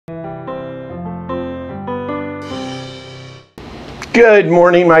Good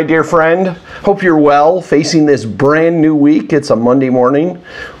morning, my dear friend. Hope you're well, facing this brand new week. It's a Monday morning.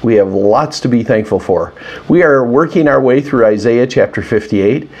 We have lots to be thankful for. We are working our way through Isaiah chapter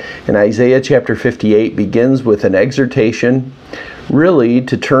 58, and Isaiah chapter 58 begins with an exhortation, really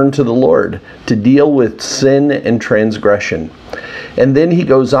to turn to the Lord, to deal with sin and transgression. And then he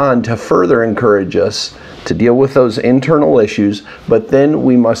goes on to further encourage us to deal with those internal issues, but then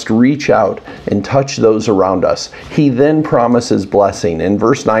we must reach out and touch those around us. He then promises blessing. In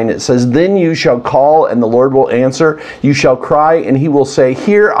verse 9 it says, "Then you shall call and the Lord will answer. You shall cry and he will say,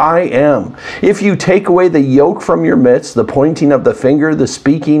 'Here I am.' If you take away the yoke from your midst, the pointing of the finger, the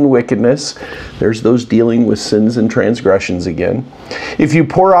speaking wickedness," there's those dealing with sins and transgressions again. If you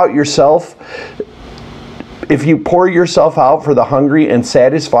pour yourself out for the hungry and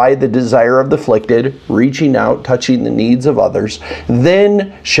satisfy the desire of the afflicted, reaching out, touching the needs of others,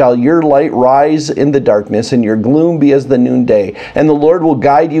 then shall your light rise in the darkness and your gloom be as the noonday. And the Lord will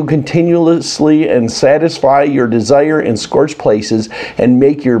guide you continuously and satisfy your desire in scorched places and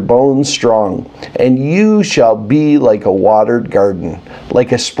make your bones strong. And you shall be like a watered garden,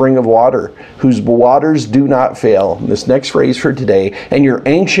 like a spring of water, whose waters do not fail." And this next phrase for today, "and your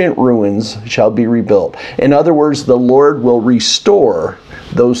ancient ruins shall be rebuilt." In other words, the Lord will restore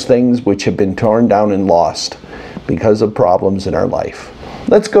those things which have been torn down and lost because of problems in our life.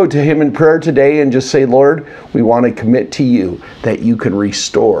 Let's go to Him in prayer today and just say, "Lord, we want to commit to you that you can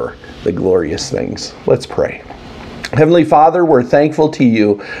restore the glorious things." Let's pray. Heavenly Father, we're thankful to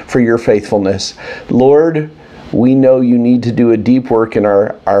you for your faithfulness. Lord, we know you need to do a deep work in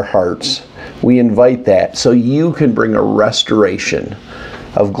our hearts. We invite that so you can bring a restoration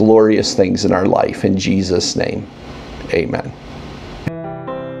of glorious things in our life. In Jesus' name, amen.